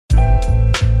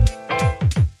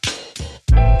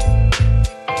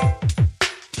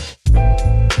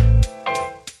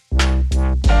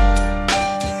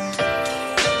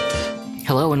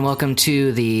Welcome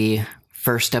to the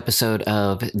first episode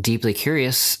of Deeply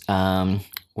Curious.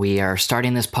 We are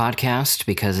starting this podcast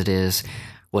because it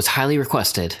was highly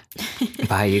requested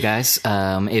by you guys.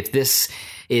 If this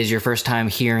is your first time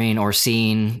hearing or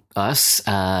seeing us,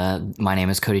 my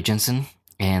name is Cody Jensen,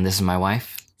 and this is my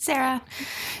wife, Sarah.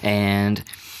 And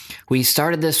we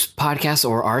started this podcast,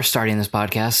 or are starting this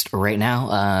podcast right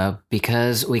now,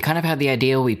 because we kind of had the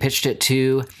idea. We pitched it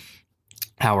to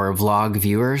our vlog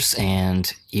viewers,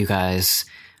 and you guys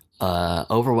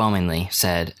overwhelmingly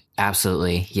said,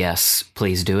 absolutely, yes,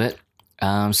 please do it.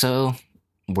 So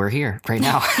we're here right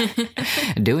now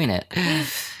doing it.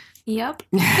 Yep.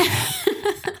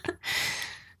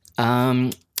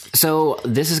 So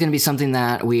this is going to be something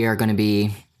that we are going to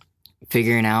be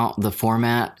figuring out the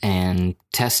format and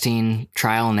testing,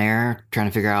 trial and error, trying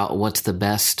to figure out what's the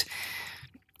best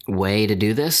way to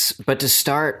do this. But to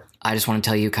start, I just want to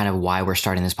tell you kind of why we're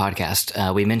starting this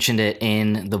podcast. We mentioned it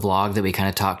in the vlog that we kind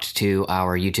of talked to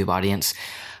our YouTube audience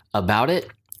about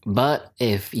it. But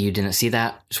if you didn't see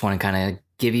that, just want to kind of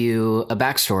give you a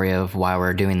backstory of why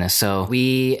we're doing this. So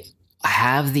we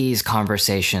have these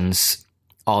conversations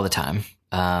all the time.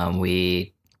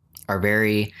 We are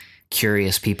very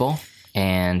curious people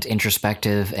and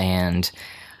introspective, and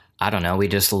I don't know, we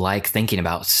just like thinking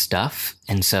about stuff.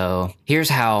 And so here's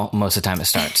how most of the time it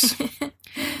starts.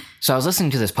 So I was listening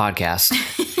to this podcast,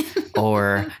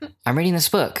 or I'm reading this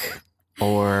book,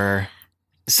 or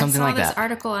something like that. I saw this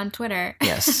article on Twitter.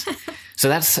 Yes. So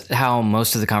that's how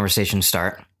most of the conversations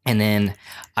start. And then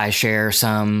I share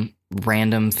some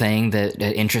random thing that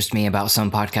interests me about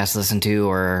some podcast to listen to,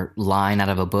 or line out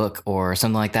of a book or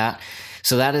something like that.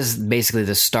 So that is basically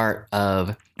the start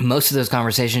of most of those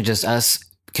conversations, just us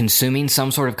consuming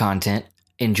some sort of content,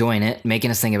 enjoying it, making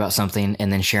us think about something,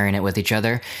 and then sharing it with each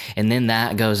other. And then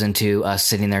that goes into us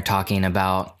sitting there talking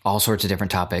about all sorts of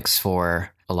different topics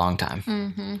for a long time.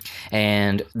 Mm-hmm.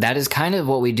 And that is kind of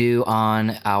what we do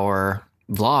on our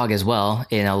vlog as well,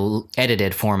 in a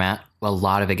edited format. A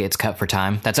lot of it gets cut for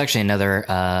time. That's actually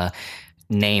another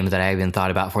name that I even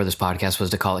thought about for this podcast, was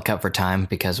to call it Cut for Time,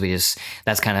 because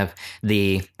that's kind of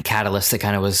the catalyst that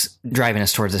kind of was driving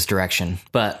us towards this direction.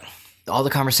 But all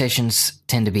the conversations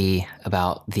tend to be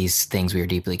about these things we are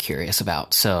deeply curious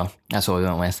about. So that's what we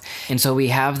went with. And so we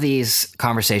have these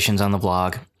conversations on the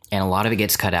blog, and a lot of it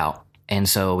gets cut out. And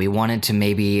so we wanted to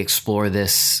maybe explore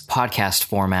this podcast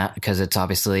format, because it's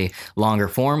obviously longer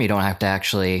form. You don't have to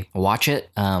actually watch it.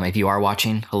 If you are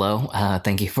watching, hello.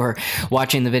 Thank you for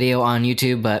watching the video on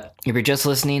YouTube. But if you're just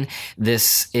listening,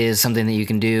 this is something that you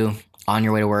can do on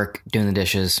your way to work, doing the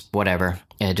dishes, whatever.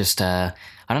 It just, I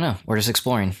don't know. We're just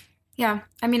exploring. Yeah.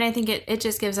 I mean, I think it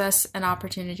just gives us an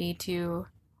opportunity to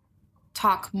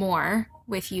talk more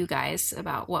with you guys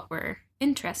about what we're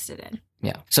interested in.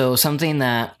 Yeah. So something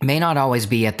that may not always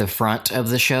be at the front of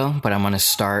the show, but I'm going to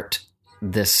start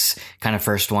this kind of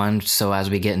first one. So as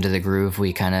we get into the groove,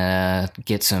 we kind of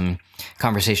get some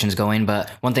conversations going. But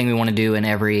one thing we want to do in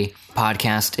every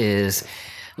podcast is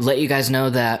let you guys know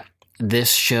that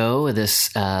this show,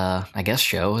 I guess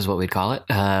show is what we'd call it,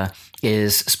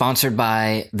 is sponsored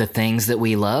by the things that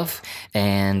we love.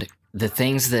 And the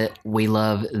things that we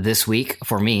love this week,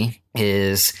 for me,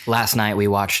 is last night we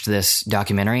watched this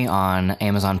documentary on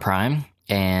Amazon Prime,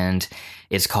 and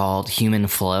it's called Human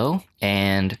Flow.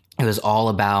 And it was all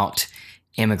about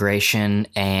immigration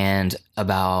and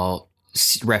about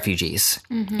refugees.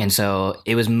 Mm-hmm. And so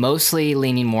it was mostly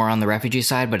leaning more on the refugee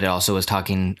side, but it also was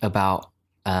talking about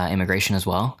immigration as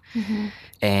well. Mm-hmm.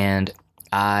 And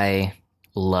I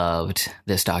loved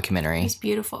this documentary. It's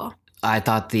beautiful. I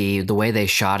thought the way they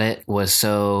shot it was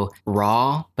so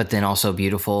raw, but then also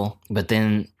beautiful. But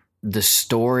then the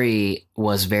story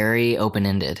was very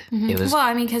open-ended. Mm-hmm. It was, well,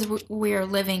 I mean, because we're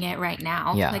living it right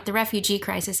now. Yeah. Like the refugee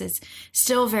crisis is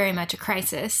still very much a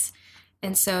crisis.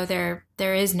 And so there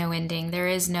is no ending. There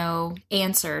is no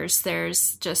answers.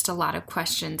 There's just a lot of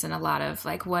questions and a lot of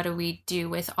like, what do we do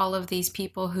with all of these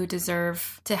people who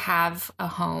deserve to have a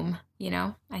home? You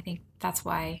know, I think that's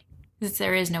why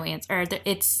there is no answer. Or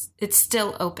it's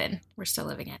still open. We're still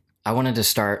living it. I wanted to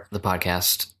start the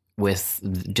podcast with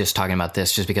just talking about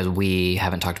this, just because we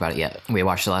haven't talked about it yet. We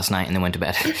watched it last night and then went to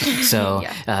bed. So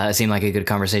yeah. It seemed like a good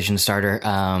conversation starter.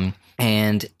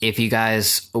 And if you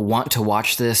guys want to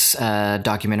watch this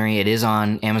documentary, it is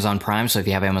on Amazon Prime. So if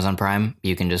you have Amazon Prime,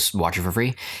 you can just watch it for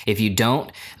free. If you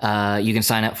don't, you can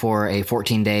sign up for a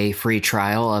 14-day free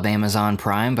trial of Amazon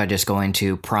Prime by just going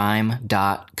to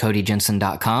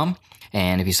prime.codyjensen.com.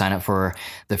 And if you sign up for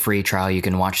the free trial, you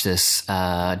can watch this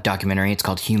documentary. It's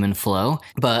called Human Flow.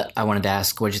 But I wanted to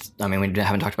ask, we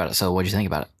haven't talked about it. So what did you think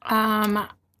about it?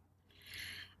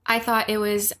 I thought it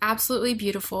was absolutely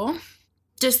beautiful.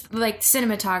 Just like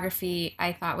cinematography,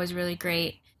 I thought was really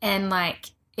great. And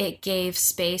like it gave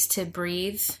space to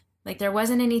breathe. Like there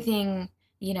wasn't anything,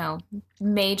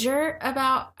 major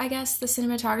about, I guess, the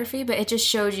cinematography, but it just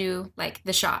showed you like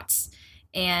the shots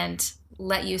and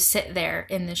let you sit there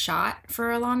in the shot for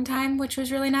a long time, which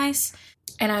was really nice.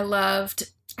 And I loved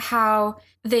how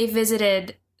they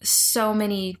visited so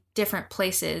many different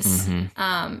places.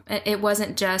 It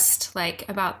wasn't just like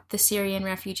about the Syrian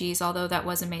refugees, although that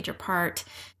was a major part.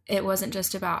 It wasn't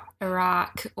just about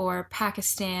Iraq or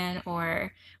Pakistan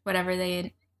or whatever.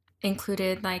 They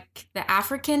included like the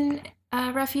African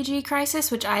refugee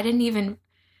crisis, which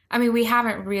we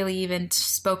haven't really even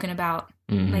spoken about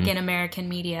like in American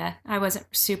media. I wasn't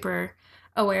super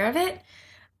aware of it.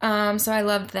 So I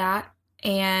loved that.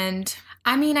 And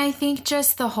I think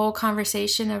just the whole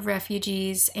conversation of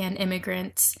refugees and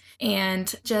immigrants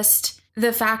and just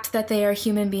the fact that they are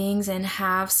human beings and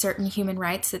have certain human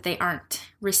rights that they aren't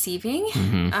receiving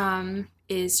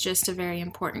is just a very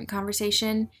important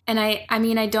conversation. And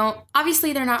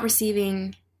obviously they're not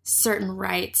receiving certain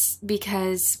rights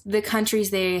because the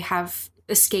countries they have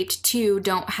escaped to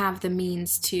don't have the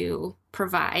means to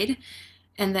provide.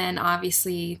 And then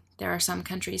obviously there are some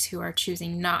countries who are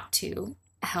choosing not to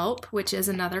help, which is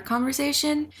another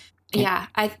conversation. Yeah,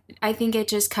 I think it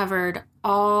just covered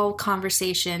all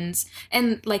conversations.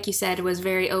 And like you said, it was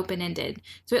very open-ended.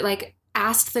 So it like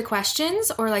asked the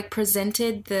questions or like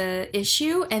presented the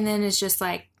issue and then it's just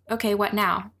like, okay, what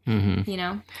now?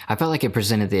 I felt like it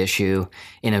presented the issue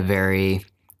in a very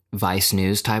Vice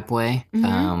News type way,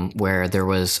 where there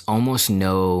was almost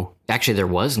there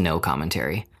was no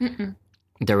commentary.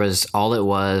 There was, all it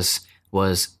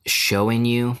was showing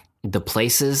you the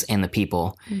places and the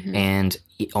people, and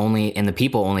the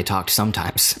people only talked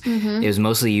sometimes. It was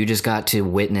mostly you just got to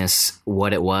witness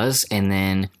what it was, and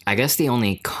then I guess the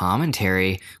only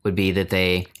commentary would be that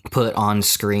they put on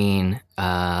screen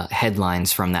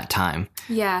headlines from that time.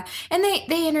 Yeah, and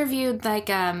they interviewed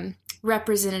like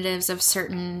representatives of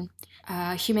certain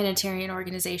humanitarian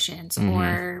organizations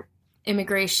or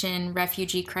immigration,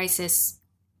 refugee crisis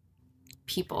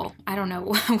people. I don't know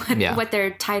what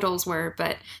their titles were,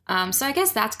 but so I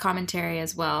guess that's commentary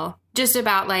as well, just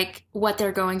about like what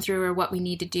they're going through or what we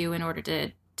need to do in order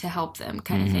to help them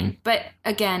kind of thing. But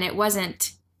again, it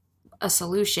wasn't a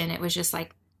solution. It was just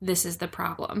like, this is the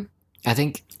problem. I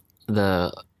think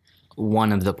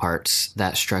one of the parts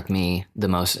that struck me the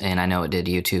most, and I know it did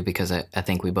you too, because I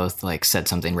think we both like said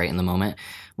something right in the moment,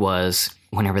 was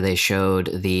whenever they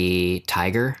showed the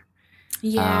tiger.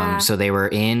 Yeah. So they were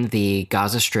in the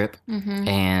Gaza Strip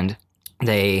and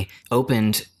they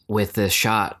opened with this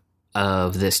shot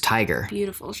of this tiger.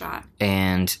 Beautiful shot.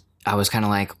 And I was kind of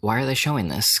like, why are they showing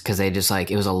this? Because they just like,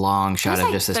 it was a long shot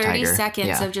of just this tiger. 30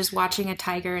 seconds of just watching a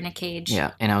tiger in a cage.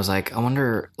 Yeah. And I was like, I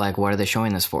wonder, like, what are they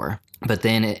showing this for? But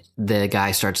then the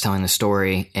guy starts telling the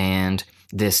story, and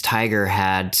this tiger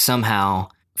had somehow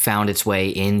found its way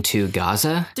into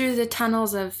Gaza. Through the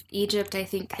tunnels of Egypt, I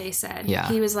think they said. Yeah.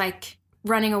 He was like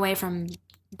running away from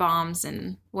bombs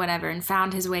and whatever and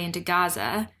found his way into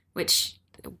Gaza, which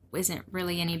isn't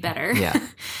really any better. Yeah.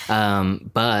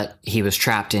 But he was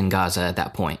trapped in Gaza at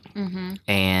that point.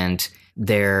 And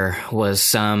there was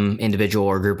some individual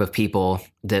or group of people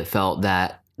that felt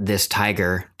that this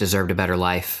tiger deserved a better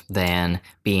life than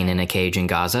being in a cage in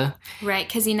Gaza. Right,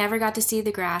 because he never got to see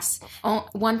the grass.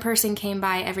 One person came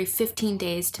by every 15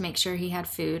 days to make sure he had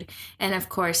food. And of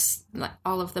course,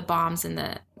 all of the bombs and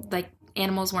the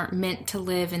animals weren't meant to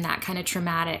live in that kind of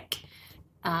traumatic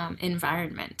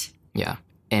environment. Yeah.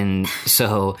 And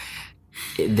so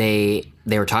they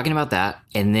were talking about that,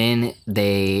 and then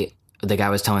the guy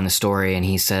was telling the story, and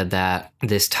he said that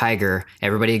this tiger,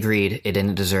 everybody agreed it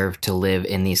didn't deserve to live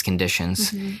in these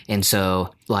conditions. And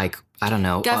so, like, I don't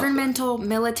know. Governmental,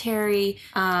 military,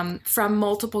 from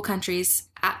multiple countries,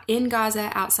 in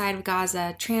Gaza, outside of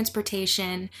Gaza,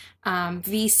 transportation,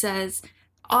 visas,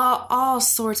 all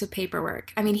sorts of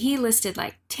paperwork. I mean, he listed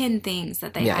like 10 things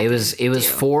that they had to do. It was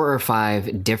 4 or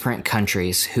 5 different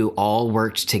countries who all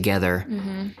worked together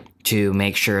to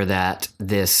make sure that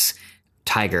this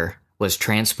tiger was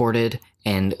transported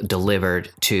and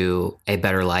delivered to a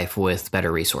better life with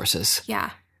better resources. Yeah.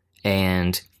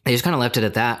 And they just kind of left it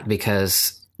at that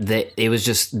because it was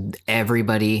just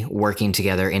everybody working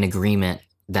together in agreement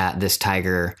that this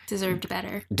tiger deserves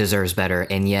better.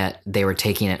 And yet they were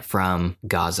taking it from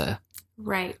Gaza.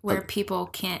 Right, where people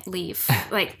can't leave.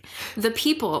 Like, the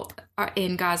people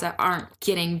in Gaza aren't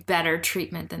getting better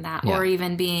treatment than that, or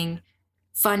even being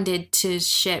funded to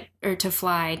ship or to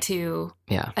fly to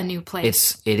a new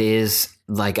place. It is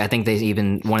like, I think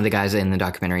one of the guys in the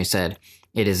documentary said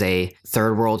it is a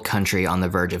third world country on the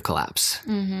verge of collapse.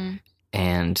 Mm-hmm.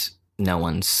 And no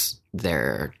one's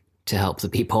there to help the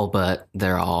people, but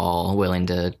they're all willing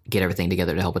to get everything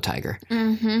together to help a tiger.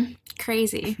 Mm-hmm.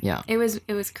 Crazy. Yeah. It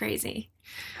was crazy.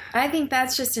 I think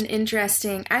that's just an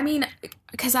interesting, I mean,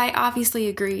 because I obviously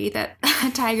agree that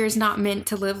a tiger is not meant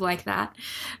to live like that.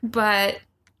 But,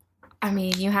 I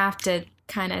mean, you have to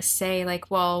kind of say, like,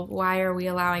 well, why are we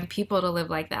allowing people to live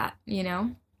like that? You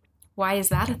know? Why is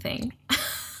that a thing?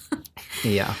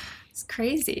 Yeah. It's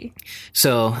crazy.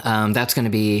 So that's going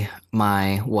to be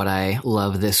what I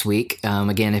love this week.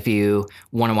 Again, if you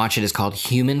want to watch it, it's called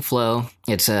Human Flow.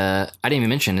 I didn't even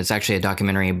mention, it's actually a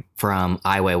documentary from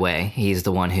Ai Weiwei. He's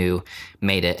the one who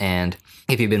made it. And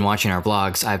if you've been watching our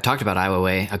vlogs, I've talked about Ai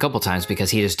Weiwei a couple times because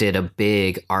he just did a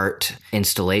big art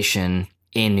installation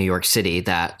in New York City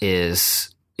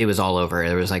it was all over.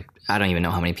 There was like, I don't even know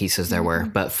how many pieces there were,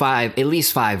 but at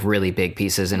least five really big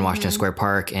pieces in Washington Square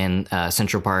Park and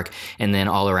Central Park, and then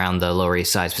all around the Lower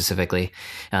East Side specifically.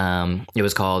 It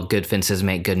was called Good Fences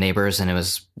Make Good Neighbors, and it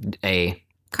was a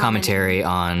commentary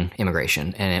on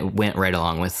immigration, and it went right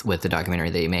along with the documentary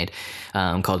that he made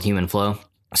called Human Flow.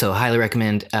 So highly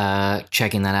recommend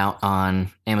checking that out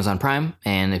on Amazon Prime.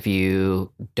 And if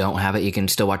you don't have it, you can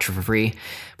still watch it for free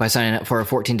by signing up for a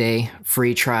 14-day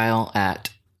free trial at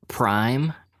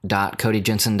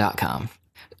prime.codyjensen.com.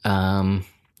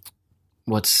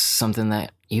 What's something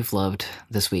that you've loved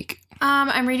this week?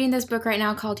 I'm reading this book right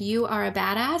now called You Are a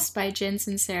Badass by Jen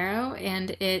Sincero.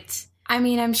 And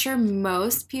I'm sure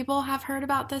most people have heard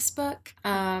about this book.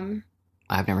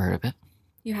 I've never heard of it.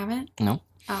 You haven't? No.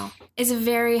 Oh, it's a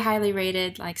very highly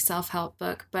rated, like, self-help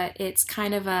book, but it's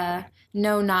kind of a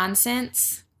no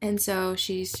nonsense. And so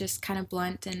she's just kind of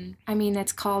blunt. And I mean,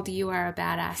 it's called You Are a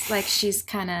Badass. Like, she's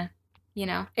kind of,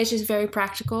 it's just very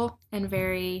practical and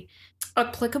very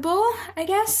applicable, I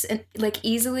guess, and like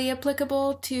easily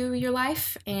applicable to your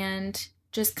life. And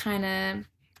just kind of,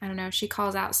 I don't know, she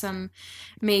calls out some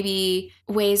maybe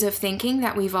ways of thinking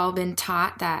that we've all been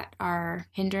taught that are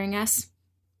hindering us.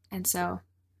 And so,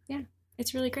 yeah.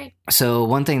 It's really great. So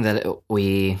one thing that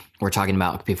we were talking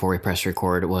about before we pressed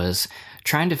record was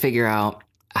trying to figure out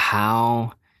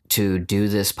how to do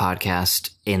this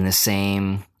podcast in the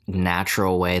same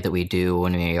natural way that we do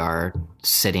when we are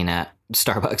sitting at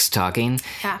Starbucks talking.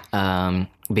 Yeah.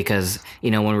 Because,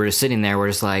 when we're just sitting there, we're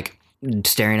just like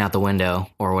staring out the window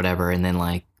or whatever. And then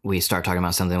like we start talking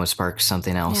about something, which sparks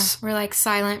something else. Yeah. We're like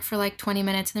silent for like 20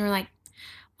 minutes and then we're like,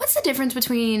 what's the difference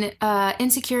between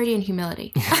insecurity and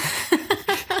humility?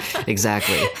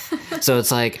 Exactly. So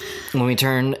it's like when we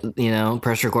turn,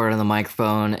 press record on the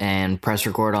microphone and press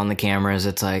record on the cameras,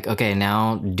 it's like, okay,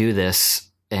 now do this.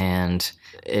 And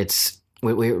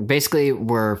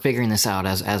we're figuring this out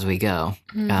as we go.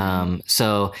 Mm-hmm.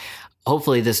 So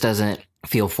hopefully this doesn't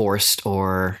feel forced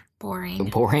or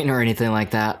boring or anything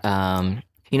like that. A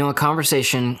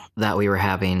conversation that we were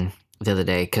having the other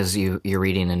day, because you're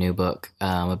reading a new book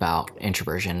about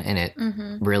introversion, and it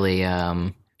really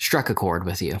struck a chord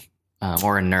with you,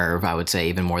 or a nerve, I would say,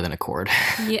 even more than a chord.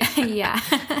 Yeah,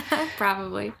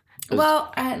 probably.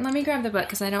 Well, let me grab the book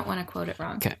because I don't want to quote it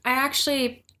wrong. Okay. I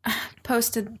actually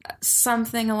posted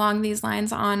something along these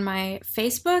lines on my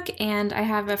Facebook, and I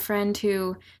have a friend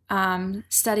who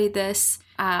studied this.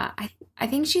 I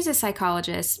think she's a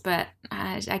psychologist, but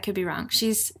I could be wrong.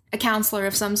 She's a counselor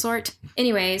of some sort.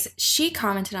 Anyways, she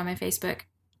commented on my Facebook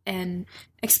and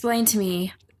explained to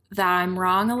me that I'm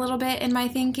wrong a little bit in my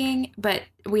thinking, but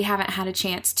we haven't had a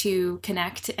chance to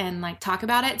connect and like talk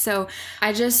about it. So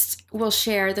I just will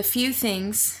share the few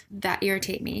things that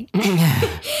irritate me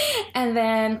and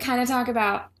then kind of talk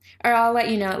about, or I'll let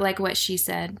you know like what she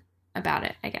said about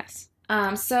it, I guess.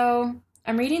 So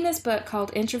I'm reading this book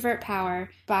called Introvert Power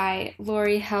by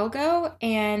Laurie Helgo,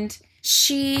 and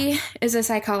she is a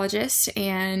psychologist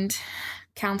and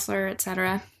counselor,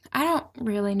 etc. I don't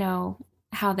really know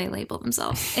how they label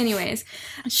themselves. Anyways,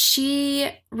 she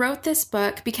wrote this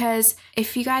book because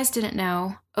if you guys didn't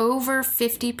know, over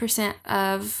 50%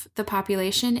 of the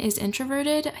population is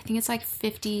introverted. I think it's like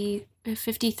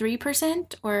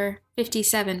 53% or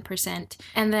 57%.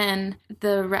 And then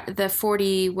the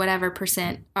 40 whatever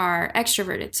percent are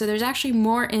extroverted. So there's actually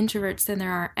more introverts than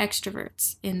there are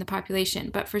extroverts in the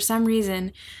population. But for some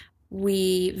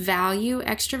we value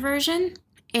extroversion,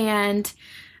 and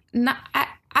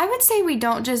I would say we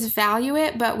don't just value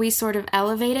it, but we sort of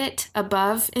elevate it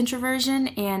above introversion,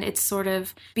 and it's sort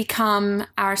of become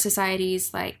our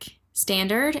society's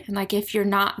standard. And if you're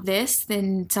not this,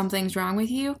 then something's wrong with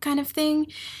you kind of thing.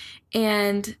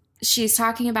 And she's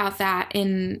talking about that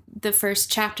in the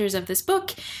first chapters of this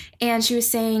book. And she was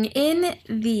saying in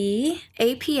the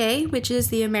APA, which is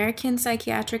the American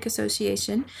Psychiatric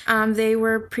Association, they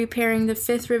were preparing the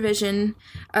 5th revision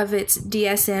of its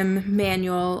DSM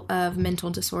manual of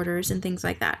mental disorders and things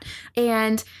like that.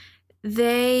 And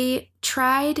they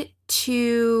tried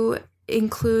to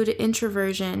include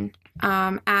introversion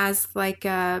as like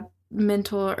a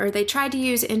mental, or they tried to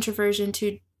use introversion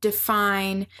to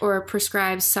define or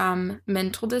prescribe some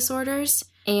mental disorders.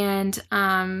 And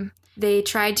they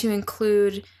tried to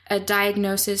include a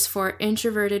diagnosis for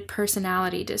introverted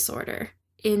personality disorder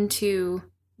into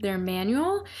their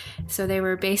manual. So they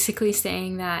were basically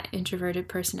saying that introverted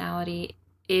personality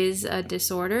is a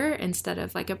disorder instead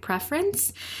of like a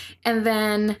preference. And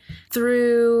then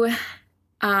through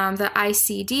the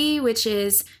ICD, which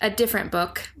is a different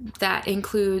book that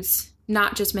includes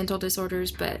not just mental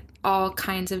disorders, but all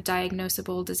kinds of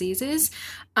diagnosable diseases.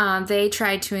 They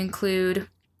tried to include,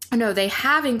 they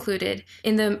have included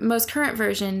in the most current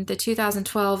version, the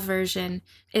 2012 version,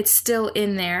 it's still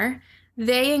in there.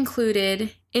 They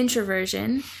included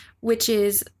introversion, which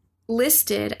is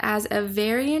listed as a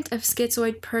variant of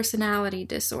schizoid personality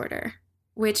disorder,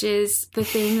 which is the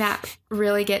thing that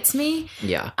really gets me.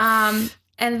 Yeah.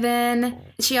 And then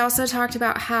she also talked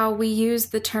about how we use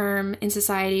the term in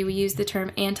society, we use the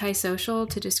term antisocial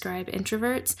to describe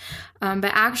introverts.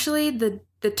 But actually, the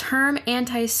term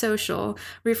antisocial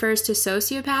refers to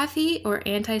sociopathy or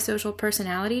antisocial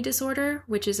personality disorder,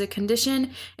 which is a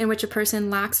condition in which a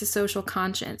person lacks a social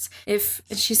conscience.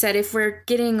 She said, if we're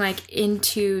getting like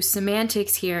into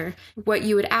semantics here, what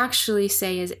you would actually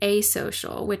say is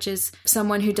asocial, which is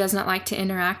someone who does not like to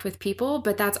interact with people,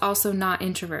 but that's also not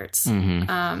introverts.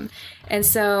 Mm-hmm. And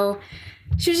so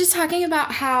she was just talking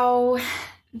about how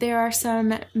there are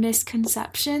some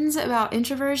misconceptions about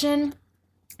introversion.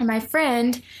 And my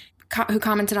friend who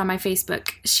commented on my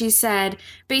Facebook, she said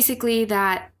basically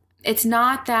that it's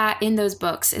not that in those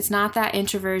books, it's not that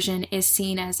introversion is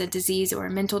seen as a disease or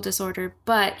a mental disorder,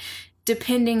 but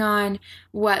depending on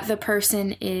what the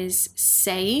person is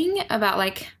saying about,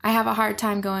 like, I have a hard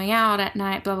time going out at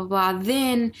night, blah, blah, blah,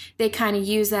 then they kind of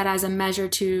use that as a measure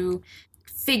to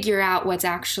figure out what's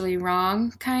actually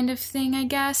wrong kind of thing, I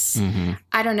guess. Mm-hmm.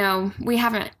 I don't know. We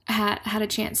haven't had a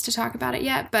chance to talk about it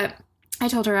yet, but I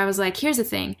told her, I was like, here's the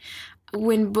thing.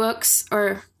 When books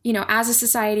or, as a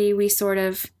society, we sort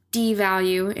of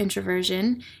devalue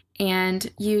introversion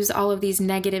and use all of these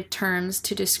negative terms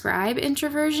to describe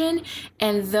introversion.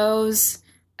 And those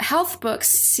health books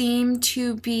seem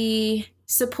to be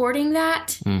supporting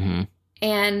that. Mm-hmm.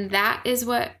 And that is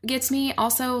what gets me.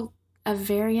 Also, a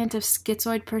variant of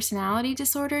schizoid personality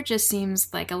disorder just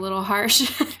seems like a little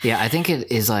harsh. Yeah, I think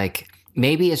it is like,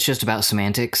 maybe it's just about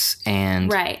semantics,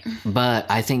 and right. But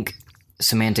I think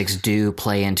semantics do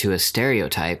play into a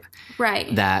stereotype.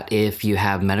 Right. That if you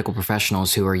have medical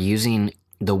professionals who are using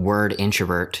the word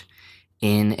introvert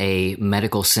in a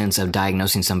medical sense of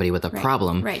diagnosing somebody with a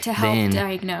problem, right, to help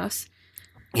diagnose,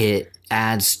 it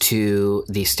adds to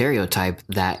the stereotype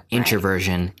that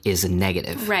introversion is a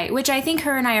negative. Right, which I think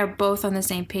her and I are both on the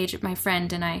same page. My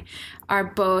friend and I are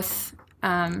both,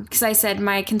 because I said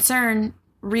my concern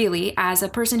really, as a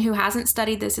person who hasn't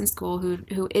studied this in school,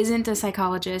 who isn't a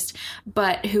psychologist,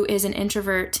 but who is an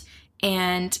introvert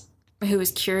and who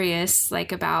is curious,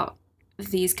 like, about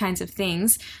these kinds of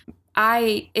things,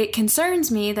 it concerns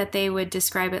me that they would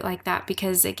describe it like that,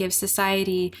 because it gives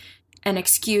society an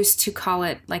excuse to call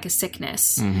it like a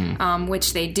sickness, mm-hmm.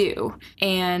 Which they do.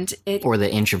 Or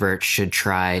the introvert should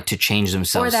try to change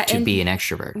themselves to be an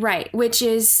extrovert. Right, which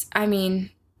is,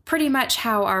 pretty much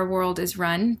how our world is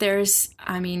run. There's,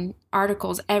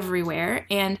 articles everywhere.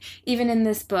 And even in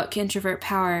this book, Introvert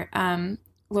Power,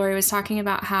 Lori was talking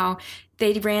about how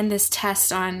they ran this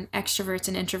test on extroverts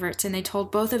and introverts, and they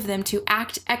told both of them to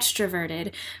act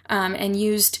extroverted, and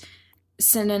used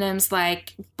synonyms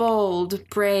like bold,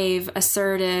 brave,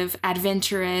 assertive,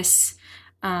 adventurous,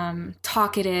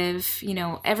 talkative,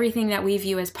 everything that we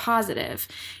view as positive.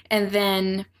 And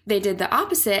then they did the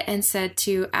opposite and said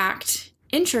to act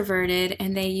introverted,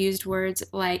 and they used words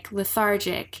like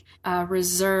lethargic,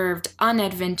 reserved,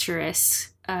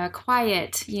 unadventurous,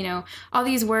 quiet, all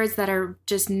these words that are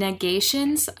just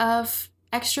negations of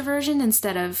extroversion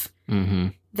instead of mm-hmm.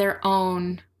 their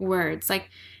own words.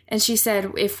 And she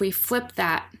said, if we flip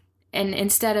that, and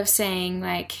instead of saying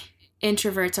like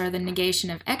introverts are the negation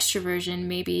of extroversion,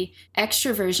 maybe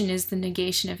extroversion is the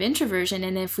negation of introversion.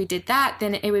 And if we did that,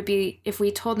 then it would be, if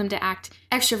we told them to act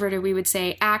extroverted, we would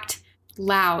say act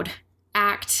loud,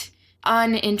 act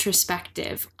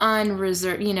unintrospective,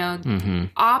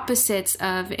 unreserved, opposites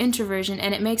of introversion.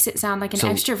 And it makes it sound like an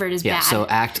extrovert is bad. So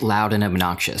act loud and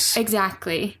obnoxious.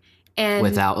 Exactly. And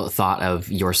without thought of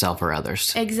yourself or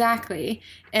others. Exactly.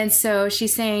 And so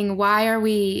she's saying, why are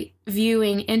we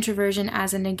viewing introversion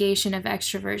as a negation of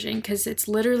extroversion? Because it's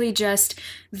literally just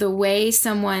the way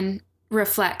someone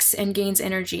reflects and gains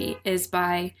energy is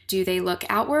by, do they look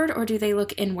outward or do they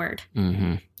look inward?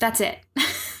 Mm-hmm. That's it.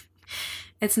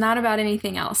 It's not about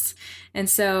anything else. And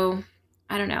so,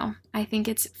 I don't know. I think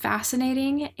it's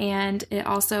fascinating, and it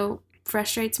also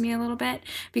frustrates me a little bit,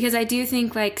 because I do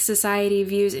think like society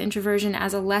views introversion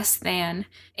as a less than,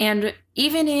 and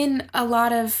even in a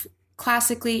lot of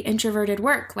classically introverted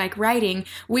work like writing,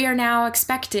 we are now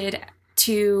expected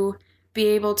to be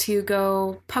able to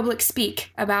go public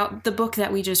speak about the book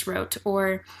that we just wrote,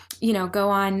 or go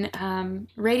on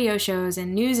radio shows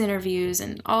and news interviews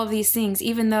and all of these things,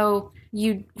 even though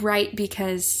you write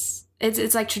because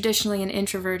it's like traditionally an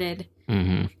introverted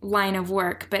line of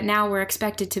work. But now we're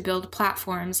expected to build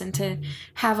platforms and to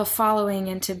have a following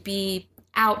and to be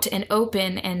out and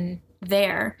open and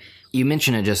there. You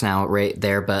mentioned it just now right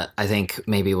there, but I think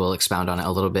maybe we'll expound on it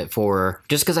a little bit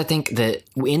just because I think that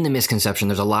in the misconception,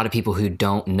 there's a lot of people who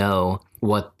don't know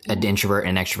what an introvert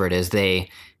and extrovert is. They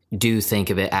do think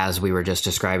of it, as we were just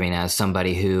describing, as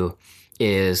somebody who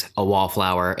is a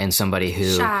wallflower and somebody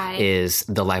who Shy. is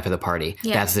the life of the party.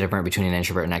 Yeah. That's the difference between an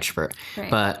introvert and extrovert. Right.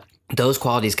 But those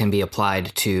qualities can be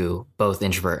applied to both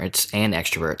introverts and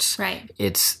extroverts. Right.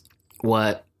 It's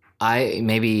what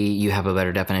maybe you have a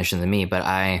better definition than me, but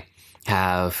I've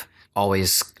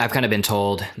kind of been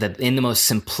told that in the most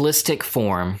simplistic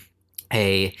form,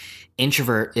 a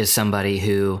introvert is somebody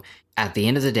who, at the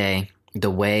end of the day,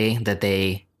 the way that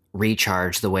they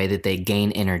recharge, the way that they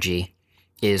gain energy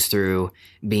is through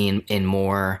being in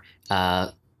more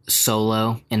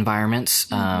solo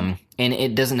environments. And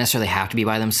it doesn't necessarily have to be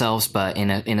by themselves, but in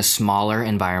a smaller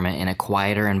environment, in a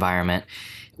quieter environment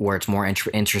where it's more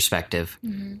introspective.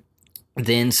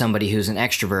 Than somebody who's an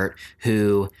extrovert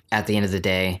who, at the end of the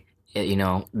day,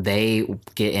 they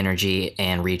get energy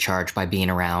and recharge by being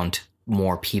around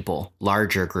more people,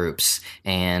 larger groups.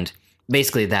 And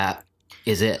basically that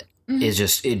is it. Is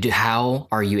just how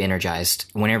are you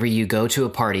energized? Whenever you go to a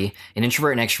party, an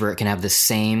introvert and extrovert can have the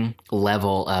same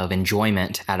level of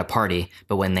enjoyment at a party,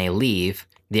 but when they leave,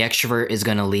 the extrovert is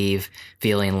going to leave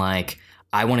feeling like,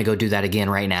 I want to go do that again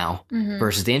right now,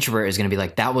 versus the introvert is going to be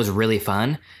like, that was really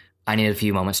fun. I need a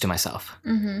few moments to myself.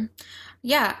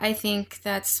 Yeah, I think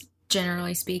that's,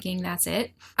 generally speaking, that's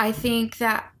it. I think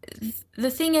that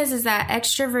the thing is that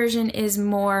extroversion is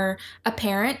more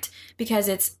apparent because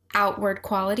it's outward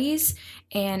qualities,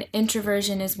 and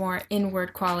introversion is more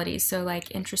inward qualities. So like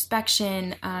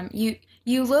introspection,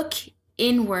 you look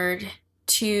inward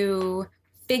to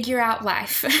figure out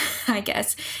life, I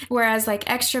guess. Whereas like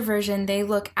extroversion, they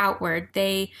look outward.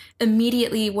 They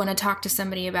immediately want to talk to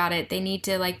somebody about it. They need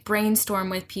to like brainstorm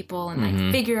with people and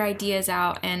like figure ideas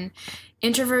out. And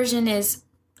introversion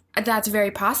that's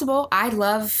very possible. I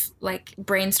love like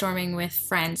brainstorming with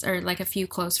friends or like a few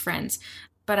close friends,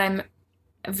 but I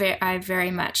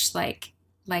very much like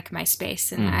my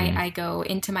space, and I go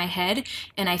into my head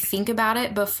and I think about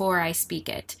it before I speak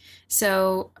it.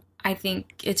 So I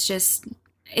think it's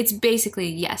basically,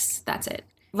 yes, that's it.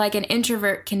 Like an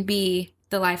introvert can be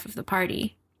the life of the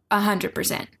party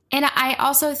 100%. And I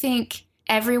also think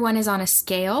everyone is on a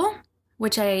scale,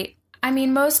 which I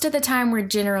mean, most of the time we're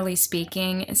generally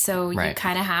speaking, so you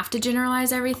kind of have to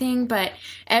generalize everything, but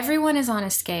everyone is on a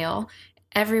scale.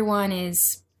 Everyone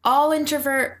is all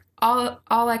introvert, all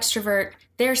extrovert.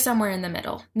 They're somewhere in the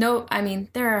middle. No, I mean,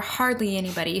 there are hardly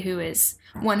anybody who is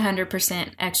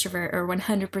 100% extrovert or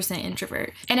 100%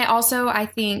 introvert. And it also, I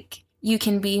think you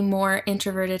can be more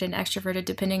introverted and extroverted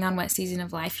depending on what season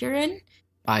of life you're in.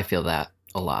 I feel that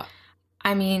a lot.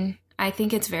 I mean, I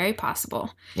think it's very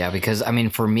possible. Yeah, because I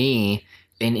mean, for me,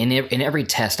 in every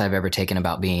test I've ever taken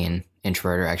about being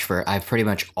introvert or extrovert, I've pretty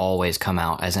much always come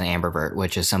out as an ambivert,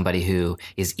 which is somebody who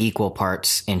is equal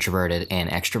parts introverted and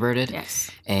extroverted. Yes.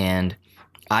 And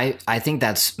I think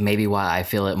that's maybe why I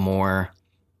feel it more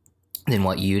than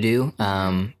what you do.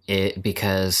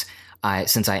 Because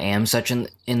since I am such in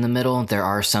the middle, there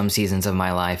are some seasons of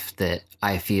my life that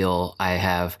I feel I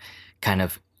have kind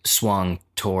of swung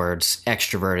towards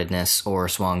extrovertedness or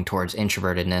swung towards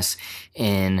introvertedness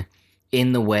in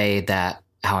the way that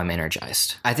how I'm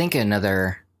energized. I think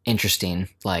another interesting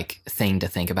thing to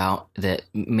think about that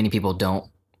many people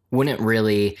wouldn't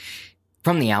really,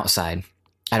 from the outside,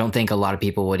 I don't think a lot of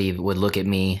people would look at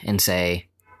me and say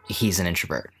he's an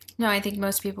introvert. No, I think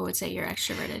most people would say you're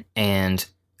extroverted. And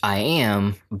I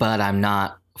am, but I'm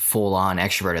not full on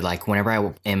extroverted. Like whenever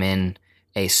I am in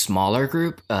a smaller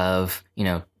group of,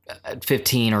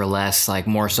 15 or less, like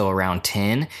more so around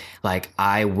 10, like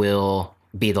I will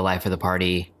be the life of the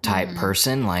party type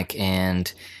person. Like,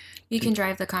 and you can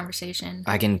drive the conversation.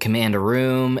 I can command a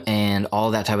room and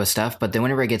all that type of stuff. But then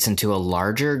whenever it gets into a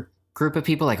larger group of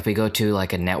people, like if we go to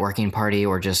like a networking party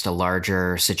or just a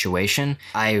larger situation,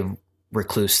 I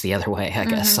recluse the other way, I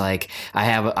guess. Like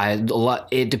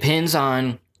it depends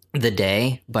on the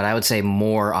day, but I would say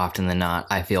more often than not,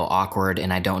 I feel awkward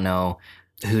and I don't know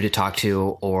who to talk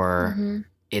to, or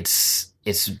it's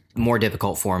more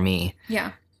difficult for me.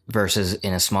 Yeah. Versus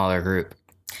in a smaller group.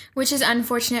 Which is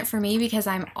unfortunate for me because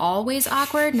I'm always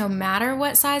awkward no matter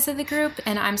what size of the group,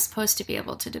 and I'm supposed to be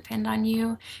able to depend on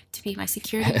you to be my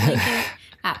security blanket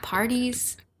at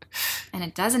parties, and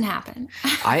it doesn't happen.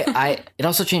 It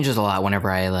also changes a lot whenever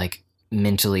I like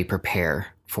mentally prepare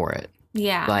for it.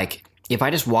 Yeah. Like if I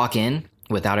just walk in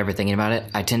without ever thinking about it,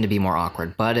 I tend to be more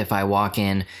awkward. But if I walk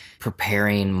in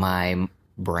preparing my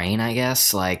brain, I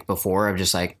guess, like before, I'm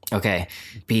just like, okay,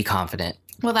 be confident.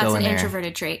 Well, that's an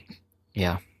introverted trait.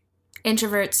 Yeah.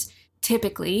 Introverts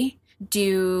typically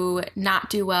do not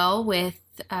do well with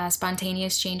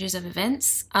spontaneous changes of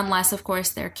events, unless, of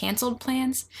course, they're canceled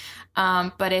plans.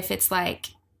 But if it's like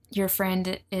your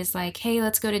friend is like, hey,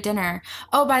 let's go to dinner.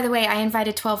 Oh, by the way, I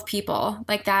invited 12 people.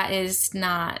 Like that is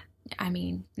not,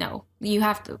 no. You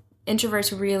have to,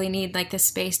 introverts really need like the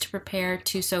space to prepare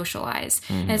to socialize.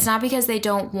 And it's not because they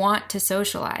don't want to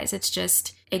socialize. It's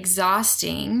just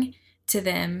exhausting to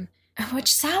them.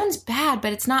 Which sounds bad,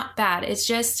 but it's not bad. It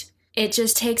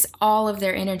just takes all of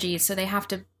their energy, so they have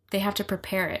to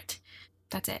prepare it.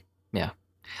 That's it. Yeah.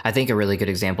 I think a really good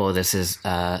example of this is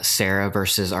Sarah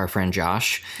versus our friend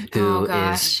Josh, who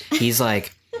he's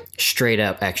like straight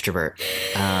up extrovert.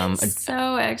 So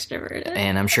extroverted.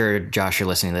 And I'm sure, Josh, you're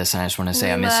listening to this, and I just want to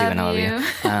say I miss you and I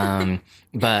love you.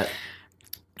 But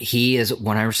he is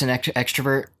 100%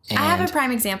 extrovert. And I have a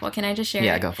prime example. Can I just share it?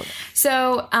 Yeah, go for it.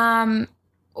 So,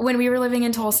 when we were living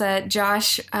in Tulsa,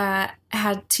 Josh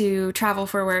had to travel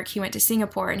for work. He went to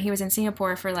Singapore, and he was in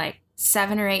Singapore for like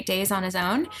 7 or 8 days on his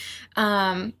own.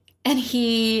 And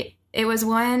it was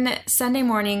one Sunday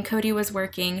morning, Cody was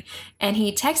working, and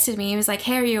he texted me. He was like,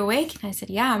 hey, are you awake? And I said,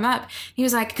 yeah, I'm up. He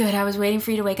was like, good, I was waiting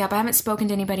for you to wake up. I haven't spoken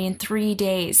to anybody in 3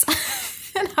 days.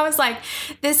 And I was like,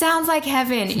 this sounds like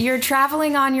heaven. You're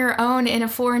traveling on your own in a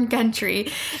foreign country.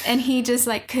 And he just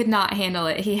like could not handle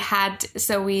it.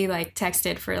 So we like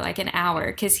texted for like an hour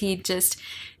because he just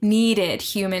needed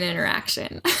human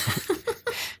interaction.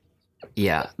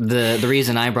 Yeah. The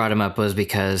reason I brought him up was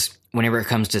because whenever it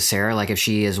comes to Sarah, like if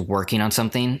she is working on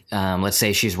something, let's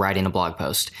say she's writing a blog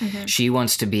post, she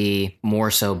wants to be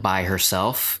more so by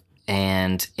herself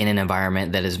and in an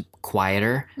environment that is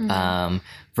quieter.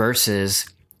 Versus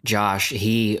Josh,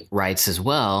 he writes as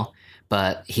well,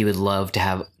 but he would love to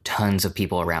have tons of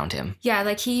people around him. Yeah,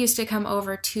 like he used to come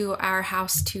over to our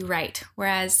house to write,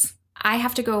 whereas I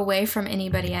have to go away from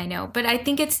anybody I know. But I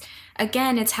think it's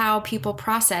how people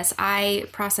process. I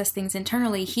process things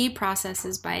internally. He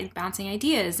processes by bouncing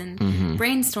ideas and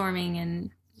brainstorming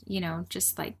and,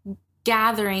 just like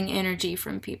gathering energy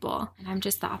from people. And I'm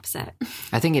just the opposite.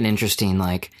 I think an interesting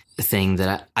like thing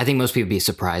that I think most people would be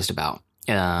surprised about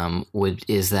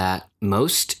is that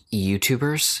most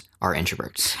YouTubers are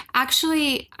introverts.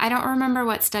 Actually, I don't remember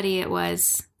what study it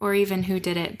was or even who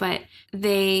did it, but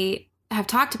they have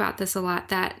talked about this a lot,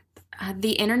 that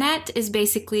the internet is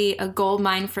basically a gold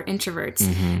mine for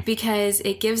introverts because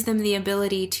it gives them the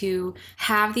ability to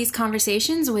have these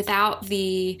conversations without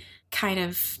the kind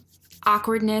of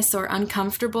awkwardness or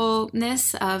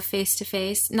uncomfortableness of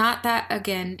face-to-face. Not that,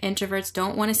 again, introverts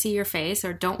don't want to see your face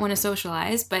or don't want to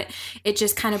socialize, but it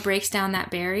just kind of breaks down that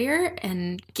barrier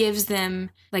and gives them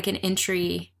like an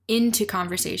entry into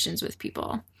conversations with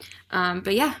people.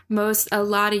 But yeah, a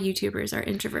lot of YouTubers are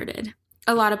introverted.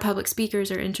 A lot of public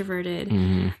speakers are introverted.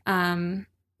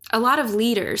 A lot of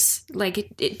leaders,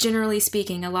 like generally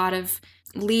speaking, a lot of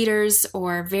leaders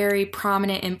or very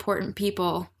prominent, important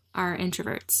people are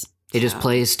introverts. It just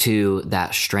plays to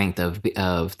that strength of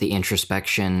the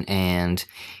introspection, and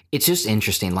it's just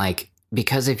interesting. Like,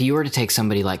 because if you were to take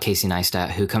somebody like Casey Neistat,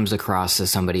 who comes across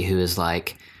as somebody who is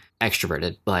like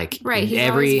extroverted, like right, he's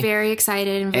always very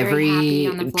excited and very happy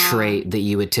on the vlog. Trait that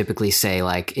you would typically say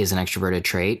like is an extroverted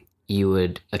trait, you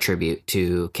would attribute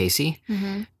to Casey.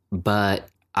 But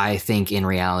I think in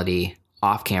reality,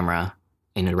 off camera,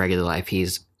 in a regular life,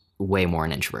 he's way more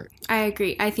an introvert. I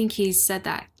agree. I think he's said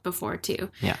that before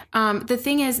too. Yeah. The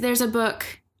thing is, there's a book,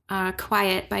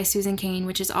 Quiet by Susan Cain,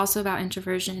 which is also about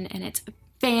introversion, and it's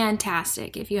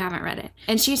fantastic if you haven't read it.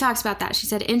 And she talks about that. She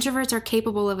said, introverts are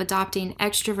capable of adopting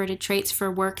extroverted traits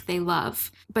for work they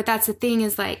love. But that's the thing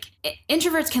is like,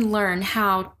 introverts can learn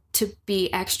how to be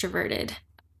extroverted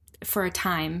for a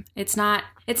time. It's not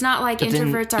like but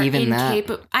introverts are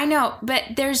incapable. I know, but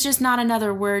there's just not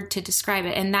another word to describe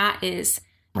it. And that is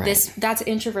that's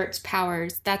introverts'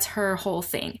 powers. That's her whole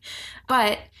thing.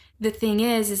 But the thing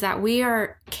is that we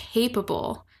are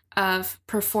capable of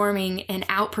performing and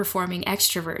outperforming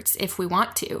extroverts if we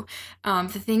want to. The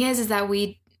thing is that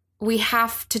we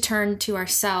have to turn to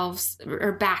ourselves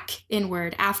or back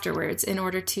inward afterwards in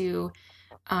order to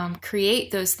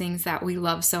create those things that we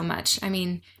love so much. I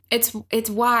mean, it's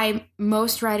why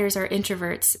most writers are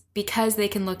introverts, because they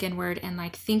can look inward and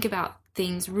like think about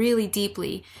things really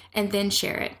deeply and then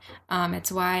share it.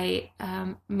 It's why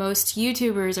most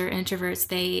YouTubers are introverts.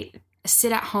 They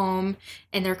sit at home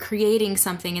and they're creating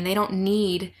something and they don't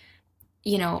need,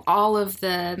 all of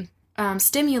the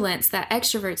stimulants that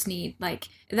extroverts need. Like,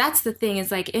 that's the thing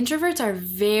is like introverts are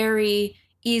very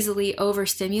easily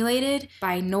overstimulated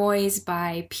by noise,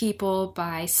 by people,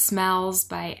 by smells,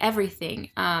 by everything.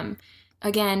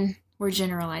 Again, we're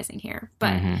generalizing here,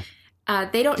 but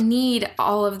they don't need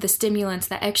all of the stimulants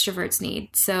that extroverts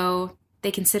need. So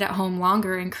they can sit at home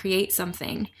longer and create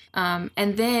something.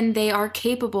 And then they are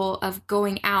capable of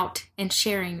going out and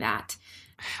sharing that.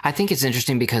 I think it's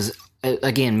interesting because,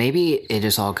 again, maybe it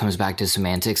just all comes back to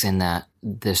semantics in that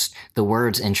the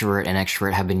words introvert and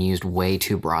extrovert have been used way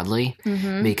too broadly.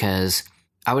 Because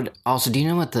I would also, do you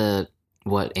know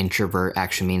what introvert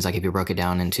actually means? Like if you broke it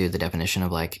down into the definition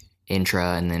of like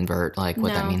intra and then vert, like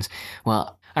what that means?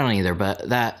 Well, I don't either, but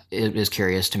that is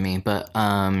curious to me. But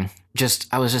I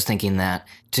was just thinking that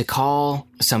to call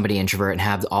somebody introvert and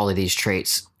have all of these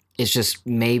traits is just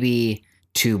maybe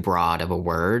too broad of a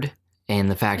word. And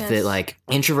the fact that like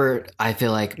introvert, I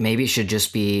feel like maybe it should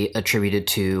just be attributed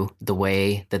to the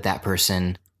way that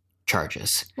person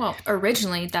charges. Well,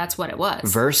 originally that's what it was.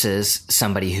 Versus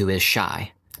somebody who is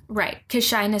shy. Right, because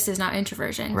shyness is not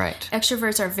introversion. Right.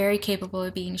 Extroverts are very capable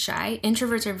of being shy.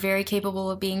 Introverts are very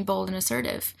capable of being bold and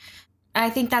assertive. I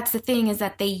think that's the thing is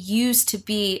that they used to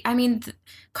be,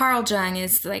 Carl Jung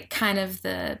is like kind of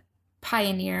the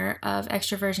pioneer of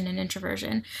extroversion and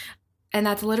introversion. And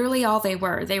that's literally all they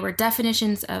were. They were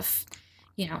definitions of,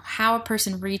 how a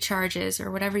person recharges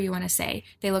or whatever you want to say.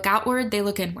 They look outward, they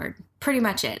look inward. Pretty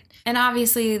much it. And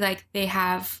obviously, like, they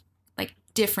have, like,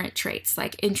 different traits,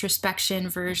 like introspection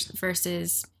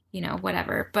versus,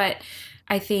 whatever. But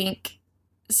I think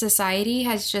society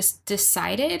has just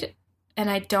decided, and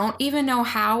I don't even know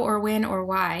how or when or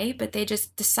why, but they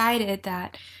just decided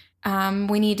that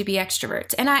we need to be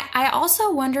extroverts. And I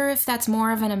also wonder if that's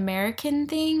more of an American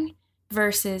thing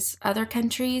versus other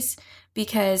countries,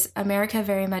 because America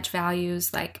very much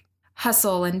values like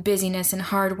hustle and busyness and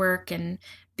hard work and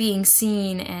being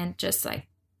seen and just like,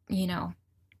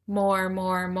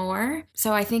 more.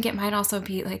 So I think it might also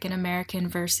be like an American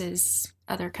versus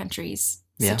other countries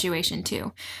situation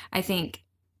too. I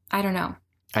don't know.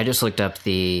 I just looked up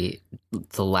the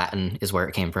Latin is where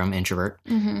it came from, introvert.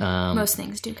 Most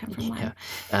things do come from Latin.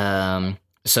 Yeah.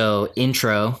 So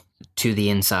intro, to the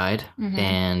inside,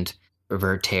 and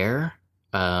vertere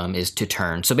is to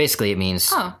turn. So basically it means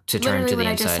to turn to the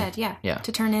inside. I just said, yeah.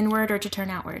 To turn inward or to turn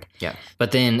outward. Yeah.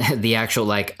 But then the actual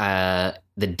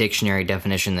the dictionary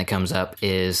definition that comes up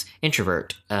is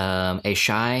introvert, a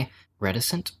shy,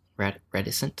 reticent.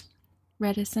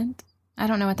 I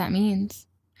don't know what that means.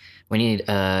 We need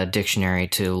a dictionary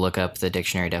to look up the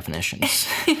dictionary definitions.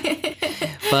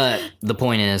 But the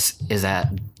point is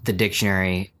that the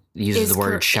dictionary uses the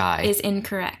word shy. Is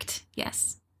incorrect.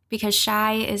 Yes. Because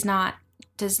shy is not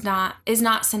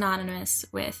synonymous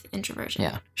with introversion.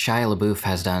 Yeah. Shia LaBeouf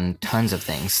has done tons of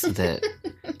things that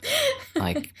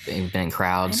like been in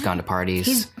crowds, gone to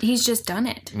parties. He's just done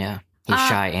it. Yeah. He's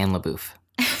shy and LaBeouf.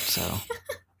 So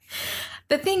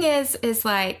the thing is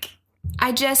like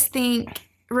I just think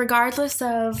regardless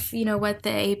of, what the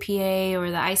APA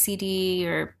or the ICD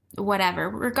or whatever,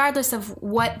 regardless of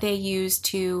what they use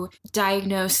to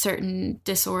diagnose certain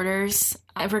disorders,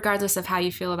 regardless of how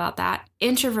you feel about that,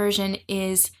 introversion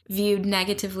is viewed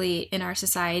negatively in our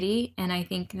society. And I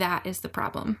think that is the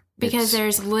problem because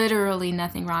there's literally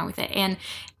nothing wrong with it. And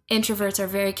introverts are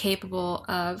very capable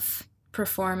of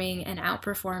performing and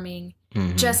outperforming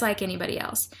just like anybody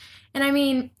else.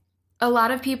 And a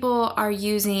lot of people are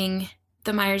using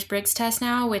the Myers-Briggs test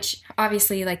now, which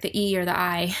obviously like the E or the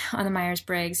I on the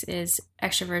Myers-Briggs is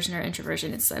extroversion or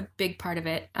introversion. It's a big part of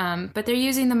it. But they're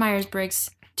using the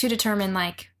Myers-Briggs to determine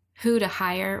like who to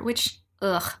hire, which,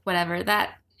 whatever.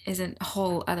 That is a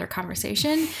whole other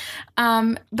conversation.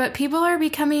 But people are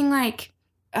becoming like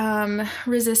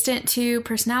resistant to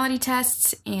personality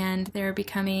tests, and they're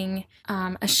becoming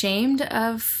ashamed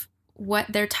of what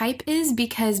their type is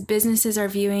because businesses are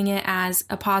viewing it as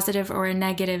a positive or a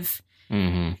negative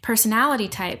personality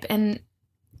type. And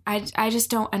I just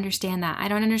don't understand that. I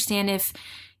don't understand if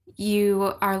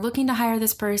you are looking to hire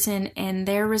this person and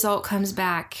their result comes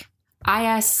back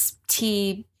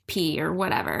ISTP or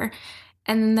whatever.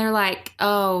 And then they're like,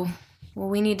 oh, well,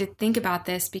 we need to think about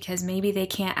this because maybe they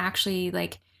can't actually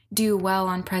like do well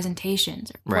on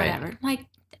presentations or whatever. Like,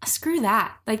 screw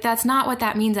that. Like, that's not what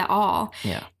that means at all.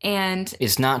 Yeah. And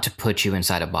it's not to put you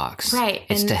inside a box. Right.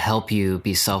 It's to help you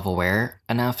be self-aware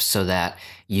enough so that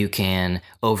you can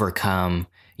overcome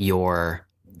your,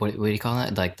 what do you call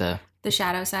that? Like the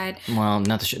shadow side. Well,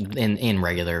 not the in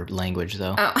regular language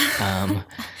though. Oh.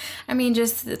 I mean,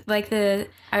 just like I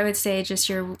would say just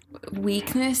your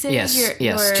weaknesses.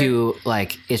 Yes. To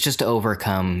like, it's just to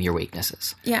overcome your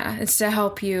weaknesses. Yeah. It's to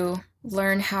help you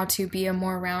learn how to be a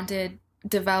more rounded,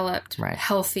 developed,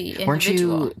 healthy individual. Weren't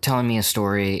you telling me a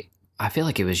story? I feel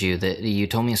like it was you that you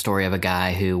told me a story of a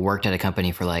guy who worked at a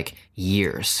company for like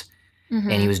years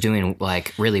and he was doing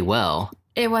like really well.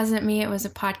 It wasn't me. It was a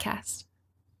podcast.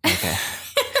 Okay.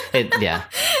 Yeah.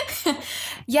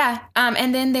 Yeah.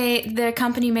 And then the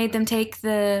company made them take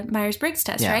the Myers-Briggs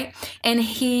test, right? And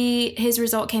his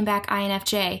result came back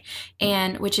INFJ,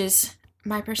 and which is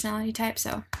my personality type.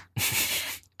 So,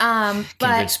 but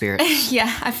kindred spirits.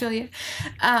 Yeah, I feel you.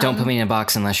 Don't put me in a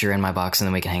box unless you're in my box, and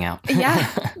then we can hang out. Yeah.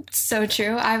 So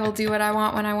true. I will do what I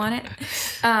want when I want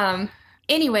it.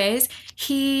 Anyways,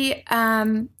 he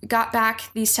got back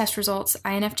these test results,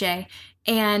 INFJ,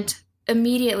 and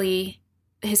immediately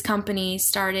his company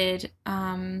started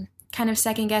kind of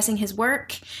second guessing his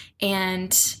work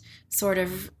and sort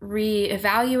of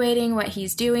reevaluating what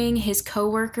he's doing. His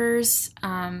coworkers,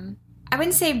 I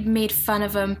wouldn't say made fun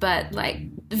of him, but like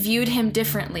viewed him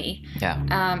differently.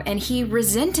 Yeah. And he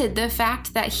resented the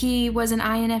fact that he was an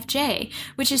INFJ,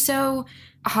 which is so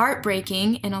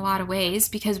heartbreaking in a lot of ways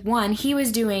because one, he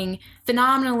was doing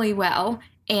phenomenally well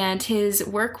and his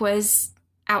work was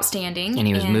outstanding. And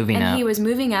he was moving up. And he was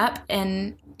moving up,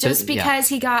 and just because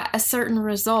he got a certain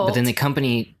result. But then the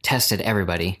company tested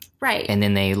everybody. Right. And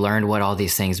then they learned what all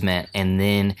these things meant. And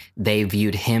then they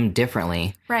viewed him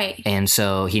differently. Right. And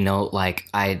so,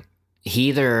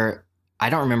 I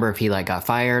don't remember if he like got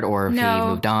fired or if he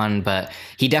moved on, but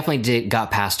he definitely got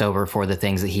passed over for the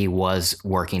things that he was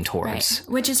working towards. Right.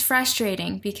 Which is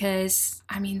frustrating because,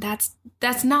 I mean, that's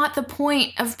not the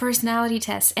point of personality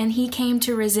tests. And he came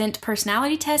to resent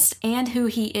personality tests and who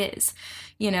he is,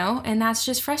 and that's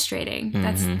just frustrating.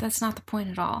 Mm-hmm. That's not the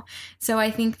point at all. So I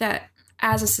think that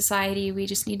as a society, we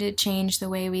just need to change the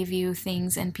way we view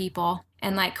things and people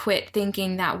and like quit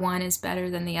thinking that one is better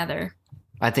than the other.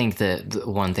 I think that the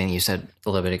one thing you said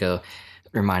a little bit ago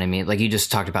reminded me, like you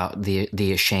just talked about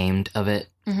the ashamed of it.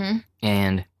 Mm-hmm.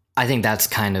 And I think that's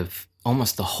kind of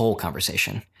almost the whole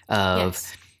conversation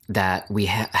of that we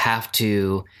have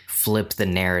to flip the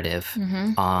narrative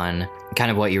on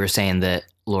kind of what you were saying that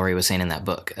Lori was saying in that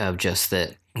book of just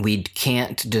that we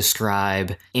can't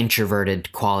describe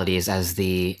introverted qualities as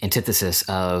the antithesis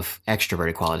of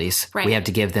extroverted qualities. Right. We have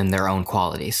to give them their own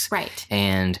qualities. Right.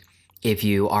 And if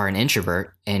you are an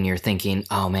introvert and you're thinking,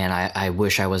 oh man, I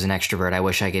wish I was an extrovert. I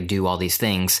wish I could do all these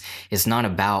things. It's not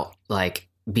about like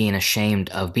being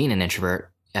ashamed of being an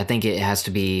introvert. I think it has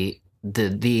to be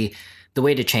the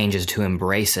way to change is to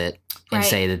embrace it and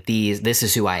say that this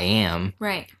is who I am.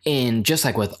 Right. And just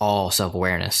like with all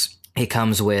self-awareness, it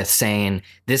comes with saying,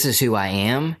 this is who I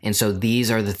am. And so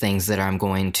these are the things that I'm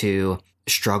going to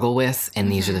struggle with.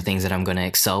 And these are the things that I'm going to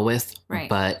excel with. Right.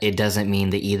 But it doesn't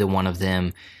mean that either one of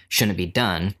them shouldn't be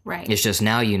done. Right. It's just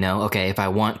now, okay, if I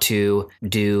want to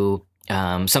do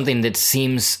something that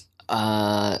seems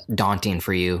daunting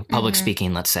for you, public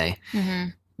speaking, let's say,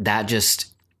 that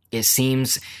just, it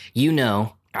seems,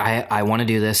 I want to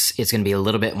do this. It's going to be a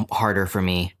little bit harder for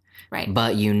me. Right.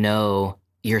 But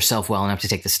yourself well enough to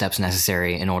take the steps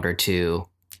necessary in order to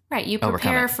you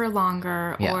prepare for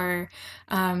longer, or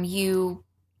you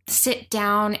sit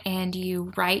down and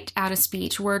you write out a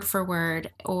speech word for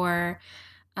word, or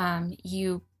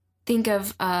you think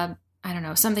of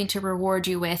something to reward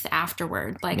you with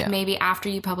afterward. Like maybe after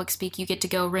you public speak, you get to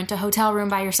go rent a hotel room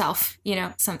by yourself,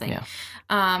 something. Yeah.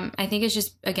 I think it's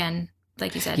just, again,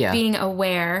 like you said, being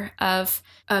aware of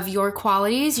your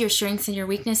qualities, your strengths and your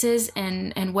weaknesses,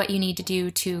 and what you need to do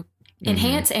to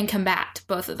enhance and combat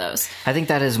both of those. I think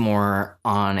that is more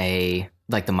on the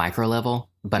micro level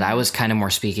But I was kind of more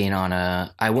speaking on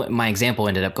my example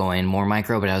ended up going more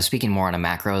micro, but I was speaking more on a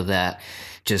macro that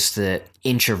just the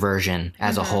introversion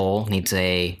as a whole needs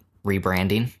a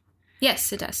rebranding.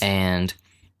 Yes, it does. And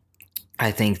I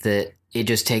think that it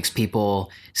just takes people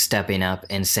stepping up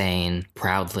and saying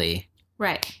proudly,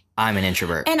 right, I'm an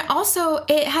introvert. And also,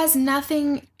 it has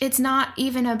nothing, it's not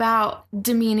even about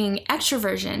demeaning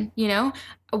extroversion, you know?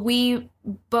 We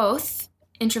both,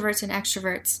 introverts and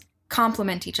extroverts,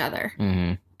 complement each other.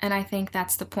 And I think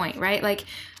that's the point, right? Like,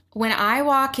 when I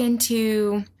walk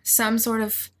into some sort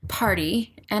of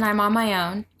party and I'm on my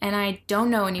own and I don't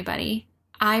know anybody,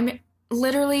 I'm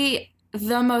literally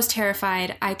the most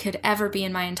terrified I could ever be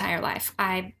in my entire life.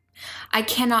 I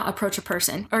cannot approach a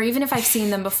person, or even if I've seen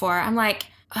them before, I'm like,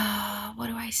 what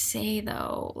do I say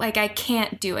though? Like, I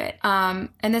can't do it. And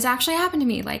this actually happened to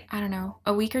me, like, I don't know,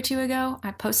 a week or two ago.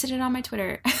 I posted it on my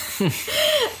Twitter.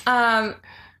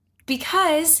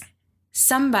 Because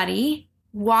somebody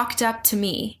walked up to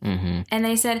me and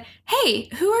they said, hey,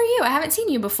 who are you? I haven't seen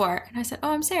you before. And I said,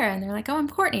 oh, I'm Sarah. And they're like, oh, I'm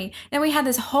Courtney. And we had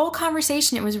this whole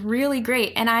conversation. It was really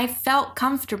great. And I felt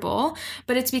comfortable,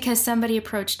 but it's because somebody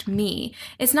approached me.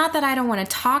 It's not that I don't want to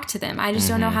talk to them. I just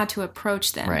don't know how to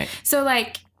approach them. Right. So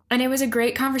like, and it was a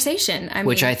great conversation.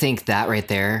 Which I think that right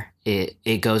there,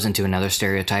 it goes into another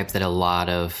stereotype that a lot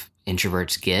of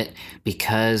introverts get,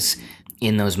 because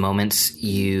in those moments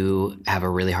you have a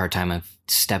really hard time of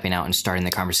stepping out and starting the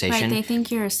conversation. Right, they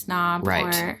think you're a snob.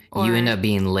 Right. Or you end up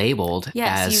being labeled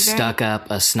as stuck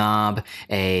up, a snob,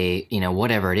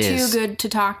 whatever it is. Too good to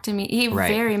talk to me.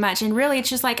 Very much. And really, it's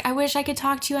just like, I wish I could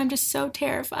talk to you. I'm just so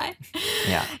terrified.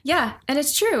 Yeah. Yeah. And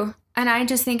it's true. And I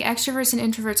just think extroverts and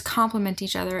introverts complement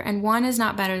each other, and one is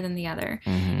not better than the other.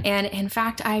 And in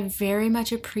fact, I very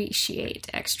much appreciate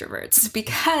extroverts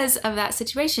because of that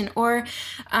situation. Or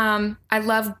I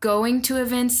love going to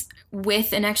events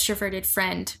with an extroverted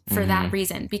friend for that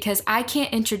reason, because I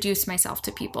can't introduce myself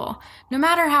to people no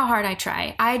matter how hard I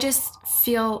try. I just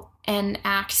feel and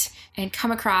act and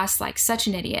come across like such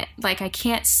an idiot. Like, I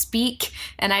can't speak,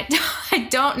 and I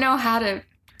don't know how to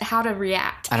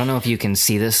react. I don't know if you can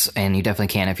see this, and you definitely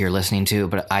can if you're listening to,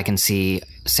 but I can see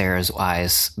Sarah's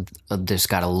eyes just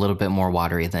got a little bit more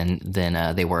watery than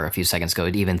they were a few seconds ago,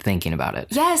 even thinking about it.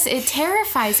 Yes, it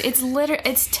terrifies.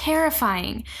 It's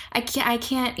terrifying. I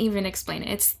can't even explain it.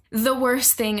 It's the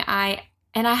worst thing you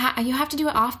have to do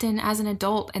it often as an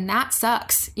adult, and that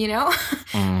sucks, you know?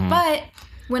 But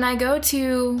when I go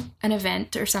to an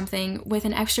event or something with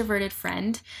an extroverted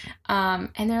friend, and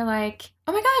they're like,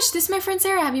 oh my gosh, this is my friend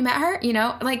Sarah. Have you met her? You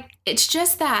know, like, it's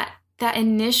just that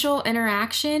initial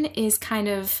interaction is kind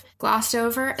of glossed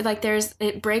over. Like,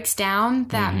 it breaks down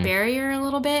that barrier a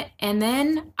little bit. And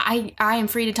then I am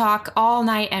free to talk all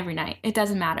night, every night. It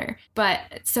doesn't matter. But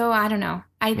so I don't know.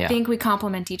 I think we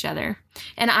complement each other.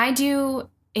 And I do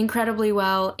incredibly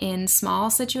well in small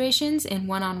situations, in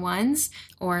one-on-ones,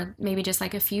 or maybe just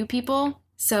like a few people.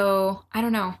 So I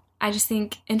don't know. I just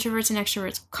think introverts and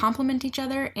extroverts complement each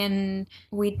other, and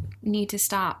we need to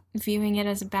stop viewing it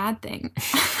as a bad thing.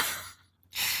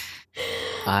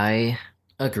 I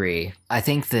agree. I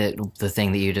think that the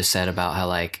thing that you just said about how,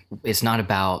 like, it's not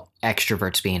about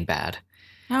extroverts being bad.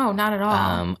 No, not at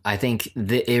all. I think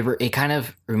it kind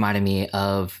of reminded me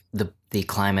of the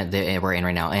climate that we're in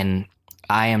right now. And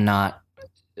I am not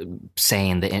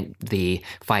saying that the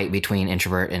fight between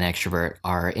introvert and extrovert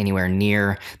are anywhere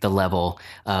near the level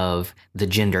of the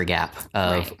gender gap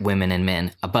of women and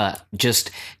men, but just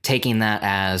taking that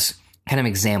as kind of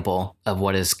example of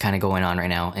what is kind of going on right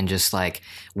now. And just like,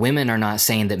 women are not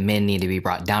saying that men need to be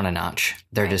brought down a notch.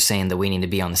 They're just saying that we need to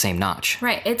be on the same notch.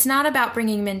 Right. It's not about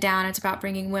bringing men down. It's about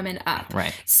bringing women up.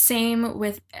 Right. Same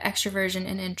with extroversion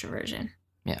and introversion.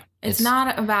 Yeah. It's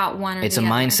not about one or the other. It's a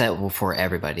mindset for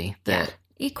everybody that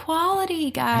equality,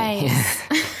 guys.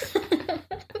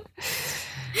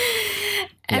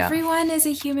 Everyone is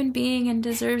a human being and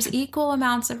deserves equal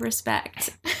amounts of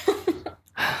respect.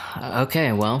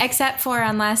 Okay, well. Except for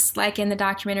unless, like in the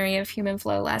documentary of Human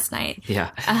Flow last night. Yeah.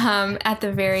 At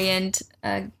the very end,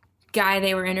 a guy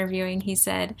they were interviewing, he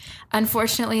said,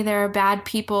 unfortunately, there are bad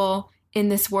people in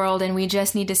this world and we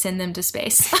just need to send them to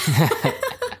space.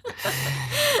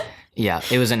 Yeah,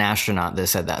 it was an astronaut that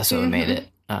said that, so it made it.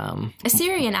 A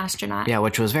Syrian astronaut. Yeah,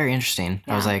 which was very interesting.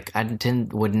 Yeah. I was like,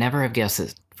 would never have guessed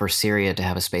it for Syria to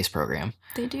have a space program.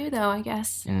 They do, though, I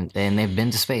guess. And they've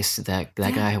been to space. That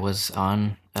guy was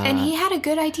on. And he had a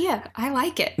good idea. I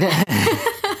like it.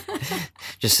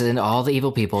 Just send all the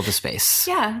evil people to space.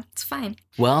 Yeah, it's fine.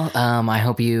 Well, I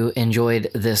hope you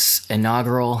enjoyed this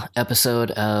inaugural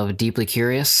episode of Deeply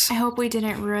Curious. I hope we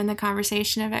didn't ruin the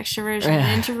conversation of extroversion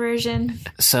and introversion.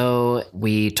 So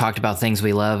we talked about things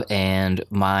we love, and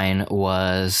mine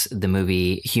was the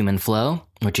movie Human Flow,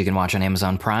 which you can watch on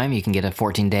Amazon Prime. You can get a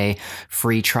 14-day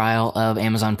free trial of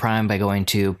Amazon Prime by going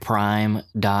to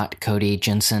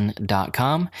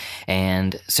prime.codyjensen.com.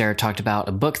 And Sarah talked about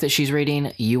a book that she's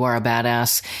reading, You Are a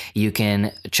Badass. You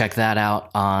can check that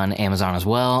out on Amazon as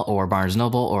well, or Barnes &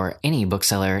 Noble, or any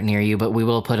bookseller near you. But we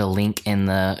will put a link in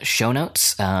the show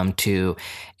notes to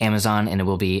Amazon, and it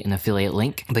will be an affiliate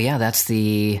link. But yeah, that's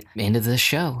the end of this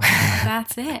show.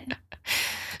 That's it.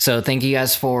 So thank you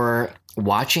guys for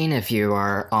watching. If you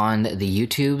are on the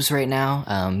YouTubes right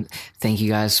now, thank you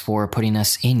guys for putting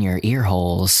us in your ear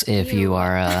holes. If you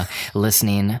are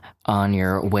listening on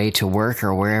your way to work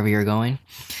or wherever you're going.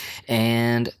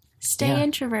 And stay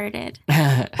introverted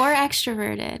or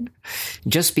extroverted.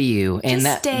 Just be you. And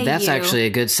that's you. Actually a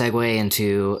good segue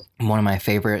into one of my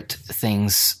favorite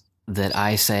things that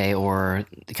I say, or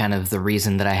kind of the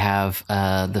reason that I have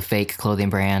the fake clothing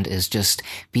brand, is just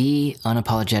be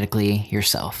unapologetically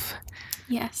yourself.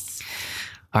 Yes.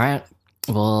 All right.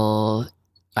 Well,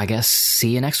 I guess see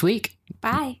you next week.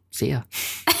 Bye. See ya.